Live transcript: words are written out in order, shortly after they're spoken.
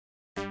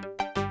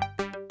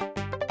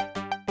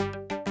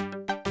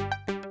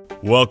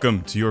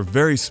Welcome to your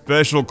very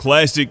special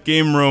Classic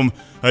Game Room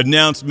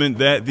announcement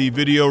that the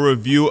video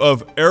review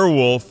of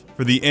Airwolf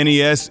for the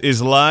NES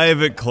is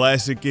live at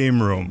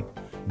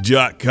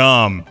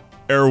ClassicGameRoom.com.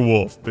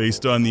 Airwolf,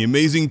 based on the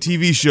amazing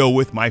TV show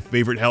with my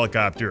favorite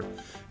helicopter.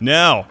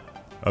 Now,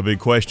 a big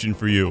question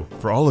for you,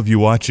 for all of you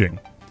watching,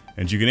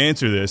 and you can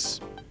answer this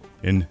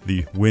in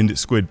the Wind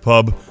Squid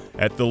Pub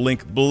at the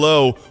link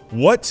below.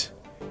 What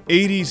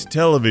 80s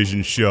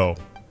television show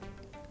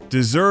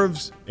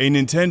deserves a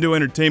Nintendo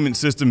Entertainment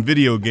System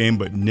video game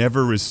but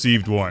never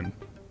received one?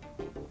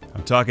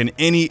 I'm talking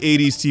any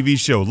 80s TV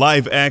show,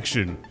 live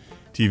action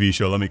TV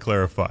show, let me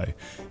clarify.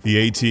 The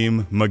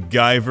A-Team,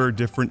 MacGyver,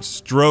 Different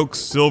Strokes,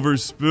 Silver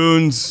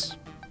Spoons,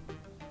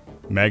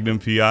 Magnum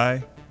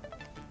P.I.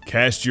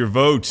 Cast your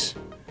vote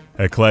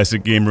at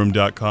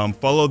ClassicGameRoom.com.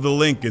 Follow the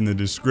link in the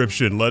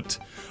description. Let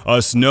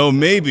us know,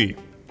 maybe,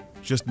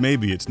 just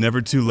maybe, it's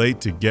never too late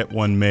to get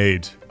one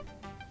made.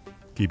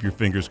 Keep your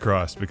fingers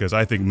crossed, because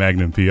I think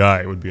Magnum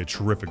P.I. would be a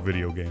terrific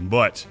video game,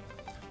 but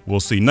we'll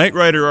see. Knight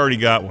Rider already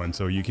got one,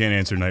 so you can't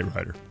answer Knight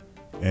Rider.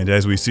 And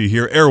as we see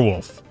here,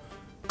 Airwolf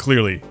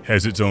clearly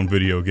has its own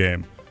video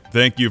game.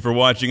 Thank you for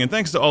watching, and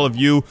thanks to all of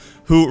you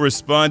who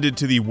responded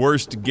to the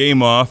worst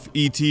game-off,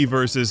 E.T.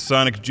 versus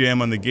Sonic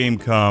Jam on the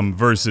Gamecom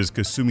versus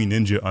Kasumi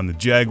Ninja on the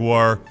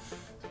Jaguar.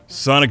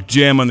 Sonic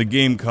Jam on the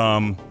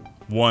Gamecom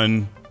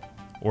won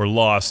or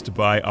lost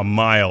by a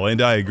mile, and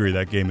I agree,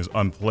 that game is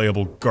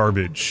unplayable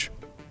garbage.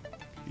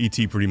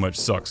 E.T. pretty much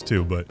sucks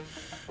too, but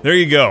there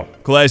you go.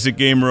 Classic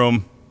Game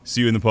Room.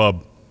 See you in the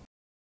pub.